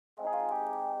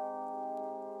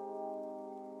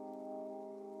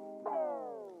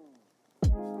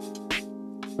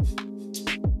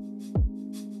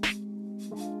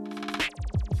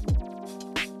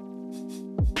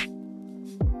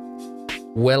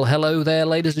Well, hello there,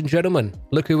 ladies and gentlemen.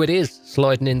 Look who it is,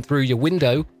 sliding in through your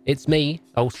window. It's me,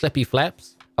 old Seppy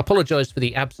Flaps. Apologise for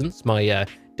the absence. My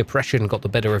depression got the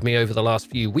better of me over the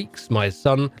last few weeks. My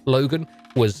son, Logan,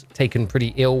 was taken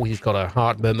pretty ill. He's got a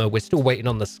heart murmur. We're still waiting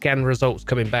on the scan results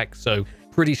coming back, so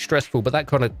pretty stressful, but that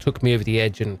kind of took me over the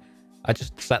edge, and I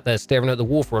just sat there staring at the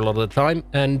wall for a lot of the time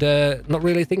and not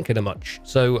really thinking of much.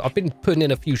 So I've been putting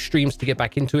in a few streams to get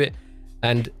back into it,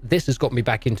 and this has got me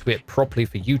back into it properly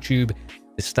for YouTube.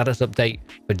 The status update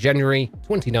for January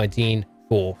 2019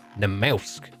 for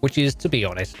Namalsk, which is, to be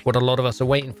honest, what a lot of us are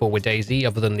waiting for with DayZ,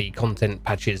 other than the content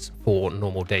patches for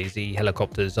normal DayZ,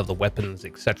 helicopters, other weapons,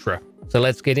 etc. So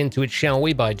let's get into it, shall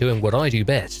we, by doing what I do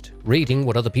best, reading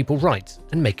what other people write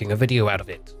and making a video out of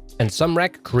it. And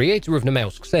Sumrak, creator of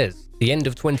Namalsk, says, "The end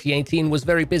of 2018 was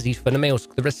very busy for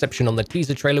Namalsk. The reception on the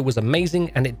teaser trailer was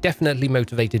amazing, and it definitely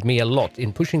motivated me a lot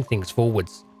in pushing things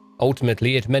forwards.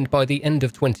 Ultimately, it meant by the end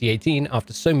of 2018,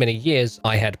 after so many years,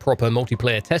 I had proper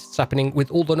multiplayer tests happening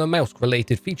with all the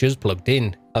Namalsk-related features plugged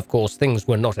in. Of course, things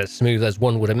were not as smooth as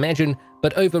one would imagine,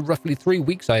 but over roughly 3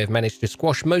 weeks I have managed to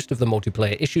squash most of the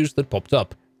multiplayer issues that popped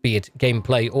up, be it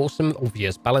gameplay or some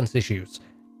obvious balance issues.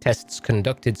 Tests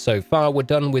conducted so far were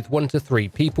done with 1 to 3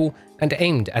 people and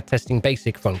aimed at testing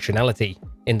basic functionality.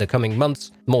 In the coming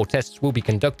months, more tests will be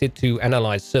conducted to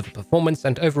analyze server performance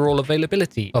and overall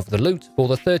availability of the loot for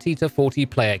the 30 to 40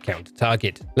 player count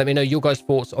target." Let me know your guys'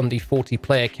 thoughts on the 40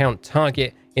 player count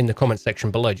target in the comment section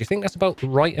below. Do you think that's about the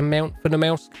right amount for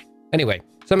Namalsk? Anyway,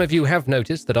 some of you have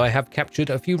noticed that I have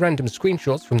captured a few random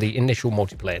screenshots from the initial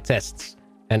multiplayer tests,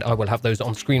 and I will have those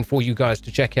on screen for you guys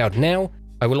to check out now.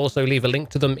 I will also leave a link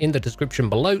to them in the description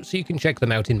below so you can check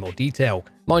them out in more detail.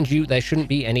 Mind you, there shouldn't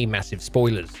be any massive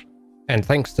spoilers. And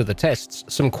thanks to the tests,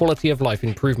 some quality of life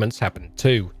improvements happened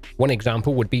too. One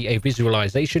example would be a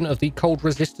visualization of the cold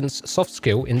resistance soft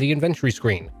skill in the inventory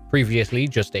screen. Previously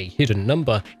just a hidden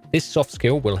number, this soft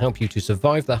skill will help you to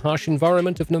survive the harsh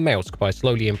environment of Namalsk by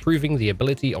slowly improving the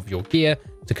ability of your gear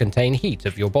to contain heat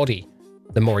of your body.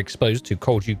 The more exposed to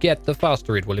cold you get, the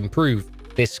faster it will improve.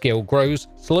 This skill grows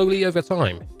slowly over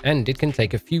time, and it can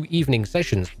take a few evening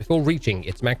sessions before reaching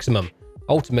its maximum.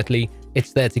 Ultimately,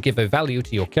 it's there to give a value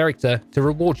to your character to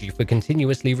reward you for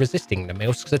continuously resisting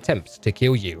Namalsk's attempts to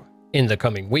kill you. In the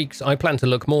coming weeks, I plan to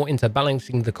look more into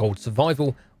balancing the cold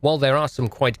survival. While there are some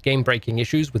quite game-breaking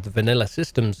issues with the vanilla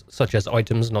systems, such as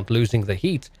items not losing the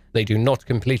heat, they do not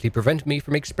completely prevent me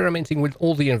from experimenting with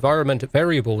all the environment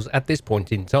variables at this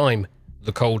point in time.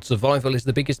 The cold survival is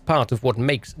the biggest part of what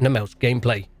makes Namalsk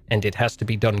gameplay, and it has to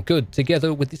be done good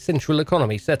together with the central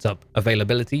economy setup,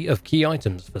 availability of key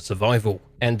items for survival.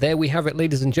 And there we have it,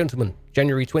 ladies and gentlemen,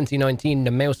 January 2019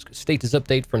 Namalsk status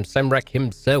update from Sumrak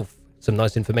himself. Some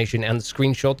nice information and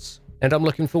screenshots, and I'm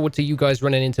looking forward to you guys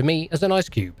running into me as an ice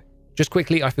cube. Just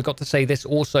quickly, I forgot to say this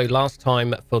also last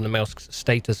time for Namalsk's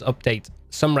status update.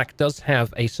 Sumrak does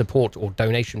have a support or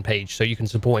donation page, so you can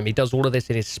support him. He does all of this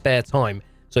in his spare time.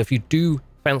 So if you do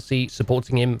fancy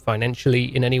supporting him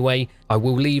financially in any way, I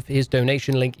will leave his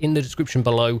donation link in the description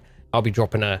below. I'll be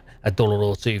dropping a dollar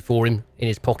or two for him in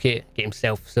his pocket, get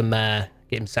himself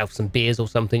some beers or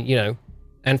something, you know.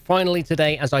 And finally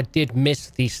today, as I did miss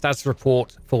the status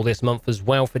report for this month as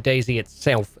well for DayZ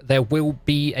itself, there will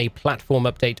be a platform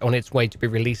update on its way to be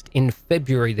released in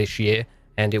February this year,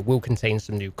 and it will contain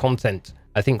some new content.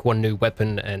 I think one new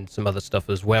weapon and some other stuff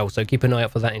as well, so keep an eye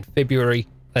out for that in February.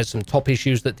 There's some top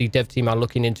issues that the dev team are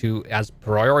looking into as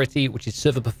priority, which is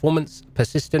server performance,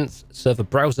 persistence, server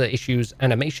browser issues,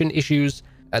 animation issues.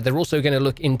 They're also going to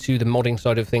look into the modding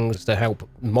side of things to help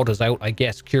modders out, I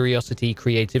guess, curiosity,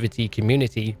 creativity,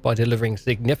 community, by delivering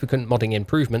significant modding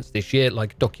improvements this year,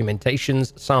 like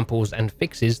documentations, samples, and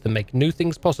fixes to make new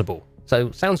things possible.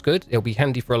 So, sounds good. It'll be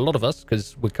handy for a lot of us,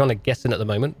 because we're kind of guessing at the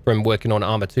moment from working on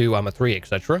Armor 2, Armor 3,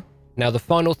 etc. Now, the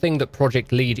final thing that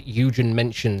project lead Eugen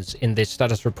mentions in this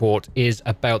status report is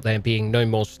about there being no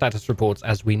more status reports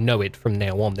as we know it from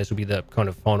now on. This will be the kind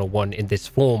of final one in this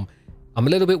form. I'm a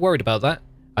little bit worried about that.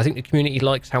 I think the community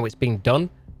likes how it's being done.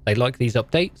 They like these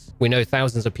updates. We know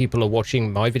thousands of people are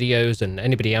watching my videos and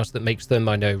anybody else that makes them.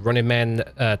 I know Running Man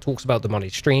talks about them on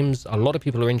his streams. A lot of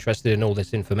people are interested in all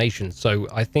this information. So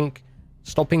I think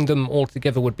stopping them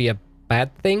altogether would be a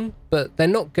bad thing, but they're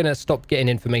not going to stop getting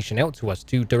information out to us.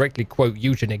 To directly quote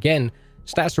Eugen again,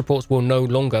 status reports will no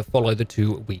longer follow the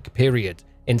 2-week period.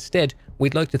 Instead,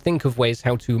 we'd like to think of ways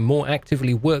how to more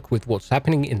actively work with what's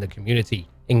happening in the community,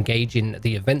 engage in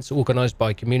the events organized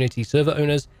by community server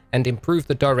owners, and improve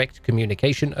the direct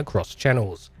communication across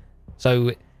channels.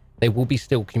 So they will be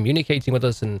still communicating with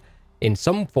us and in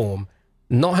some form.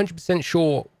 Not 100%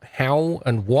 sure how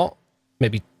and what.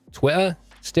 Maybe Twitter,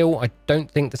 Still, I don't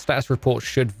think the status reports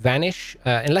should vanish,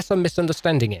 unless I'm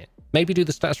misunderstanding it. Maybe do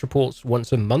the status reports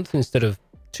once a month instead of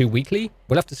 2 weekly.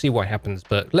 We'll have to see what happens,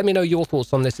 but let me know your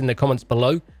thoughts on this in the comments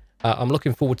below. I'm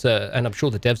looking forward to, and I'm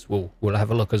sure the devs will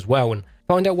have a look as well, and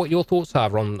find out what your thoughts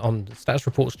are on the status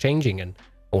reports changing and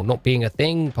or not being a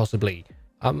thing, possibly.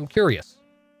 I'm curious.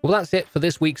 Well, that's it for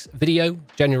this week's video.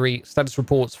 January status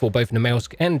reports for both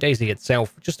Namalsk and DayZ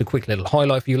itself. Just a quick little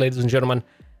highlight for you, ladies and gentlemen.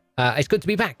 It's good to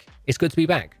be back. It's good to be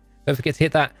back. Don't forget to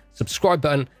hit that subscribe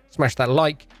button, smash that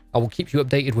like. I will keep you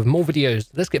updated with more videos.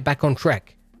 Let's get back on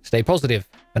track. Stay positive,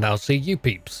 and I'll see you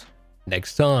peeps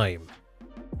next time.